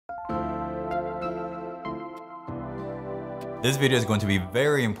This video is going to be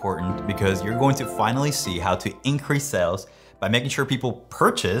very important because you're going to finally see how to increase sales by making sure people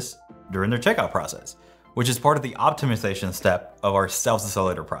purchase during their checkout process, which is part of the optimization step of our sales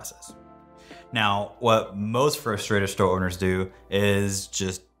accelerator process. Now, what most frustrated store owners do is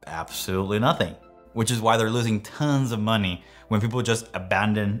just absolutely nothing, which is why they're losing tons of money when people just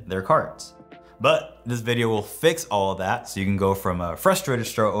abandon their carts. But this video will fix all of that so you can go from a frustrated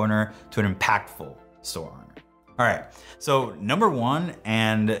store owner to an impactful store owner. All right, so number one,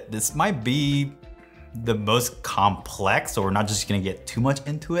 and this might be the most complex, so we're not just gonna get too much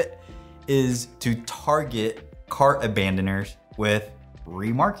into it, is to target cart abandoners with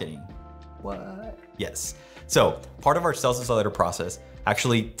remarketing. What? Yes. So part of our sales accelerator process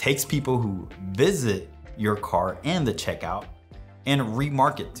actually takes people who visit your cart and the checkout and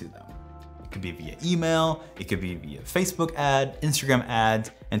remarket to them. It could be via email, it could be via Facebook ad, Instagram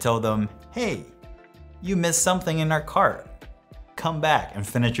ads, and tell them, hey, you missed something in our cart. Come back and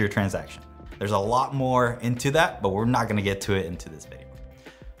finish your transaction. There's a lot more into that, but we're not gonna get to it into this video.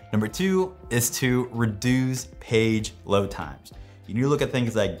 Number two is to reduce page load times. You need to look at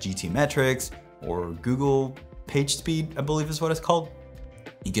things like GTmetrix or Google PageSpeed, I believe is what it's called.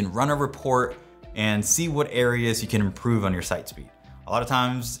 You can run a report and see what areas you can improve on your site speed. A lot of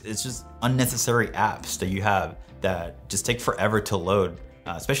times it's just unnecessary apps that you have that just take forever to load,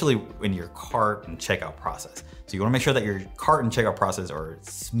 especially in your cart and checkout process. So you wanna make sure that your cart and checkout process are as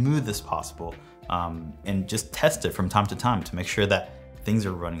smooth as possible, and just test it from time to time to make sure that things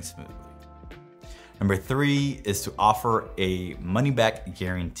are running smoothly. Number three is to offer a money back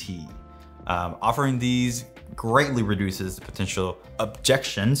guarantee. Offering these greatly reduces the potential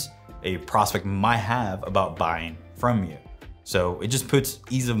objections a prospect might have about buying from you. So it just puts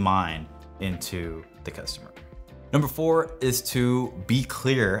ease of mind into the customer. Number four is to be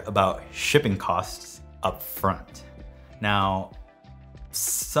clear about shipping costs up front. Now,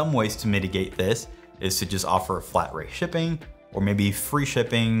 some ways to mitigate this is to just offer flat rate shipping or maybe free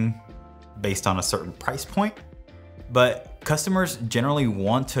shipping based on a certain price point. But customers generally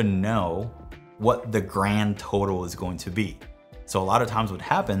want to know what the grand total is going to be. So a lot of times what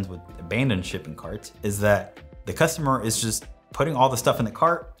happens with abandoned shipping carts is that the customer is just putting all the stuff in the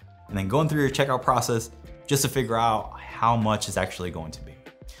cart and then going through your checkout process just to figure out how much it's actually going to be.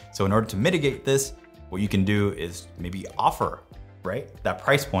 So in order to mitigate this, what you can do is maybe offer, right, that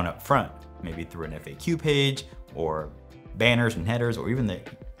price point up front, maybe through an FAQ page or banners and headers or even the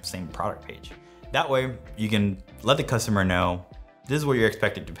same product page. That way you can let the customer know this is what you're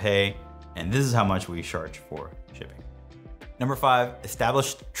expected to pay and this is how much we charge for shipping. Number five,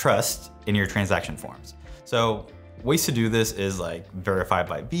 establish trust in your transaction forms. So ways to do this is like verified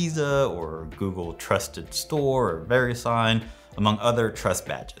by Visa or Google Trusted Store or VeriSign, among other trust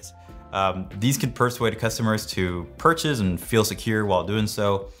badges. These can persuade customers to purchase and feel secure while doing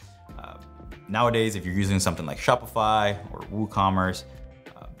so. Nowadays, if you're using something like Shopify or WooCommerce,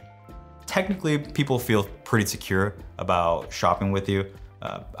 technically people feel pretty secure about shopping with you.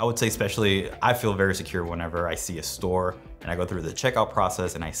 I would say especially, I feel very secure whenever I see a store and I go through the checkout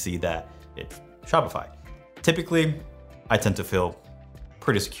process and I see that it's Shopify. Typically, I tend to feel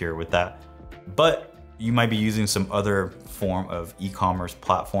pretty secure with that, but you might be using some other form of e-commerce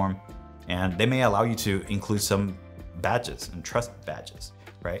platform and they may allow you to include some badges and trust badges,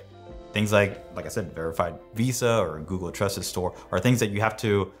 right? Things like I said, verified Visa or Google Trusted Store are things that you have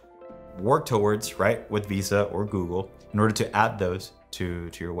to work towards, right, with Visa or Google in order to add those to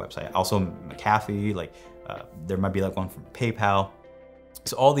your website. Also McAfee, there might be like one from PayPal.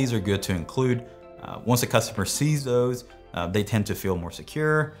 So all these are good to include. Once a customer sees those, they tend to feel more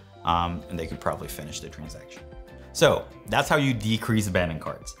secure and they can probably finish the transaction. So that's how you decrease abandoned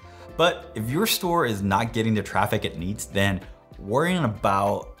carts. But if your store is not getting the traffic it needs, then worrying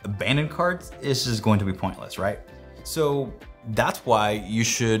about abandoned carts is just going to be pointless, right? So that's why you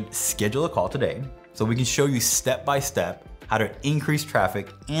should schedule a call today so we can show you step by step how to increase traffic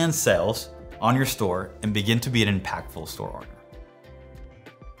and sales on your store and begin to be an impactful store owner.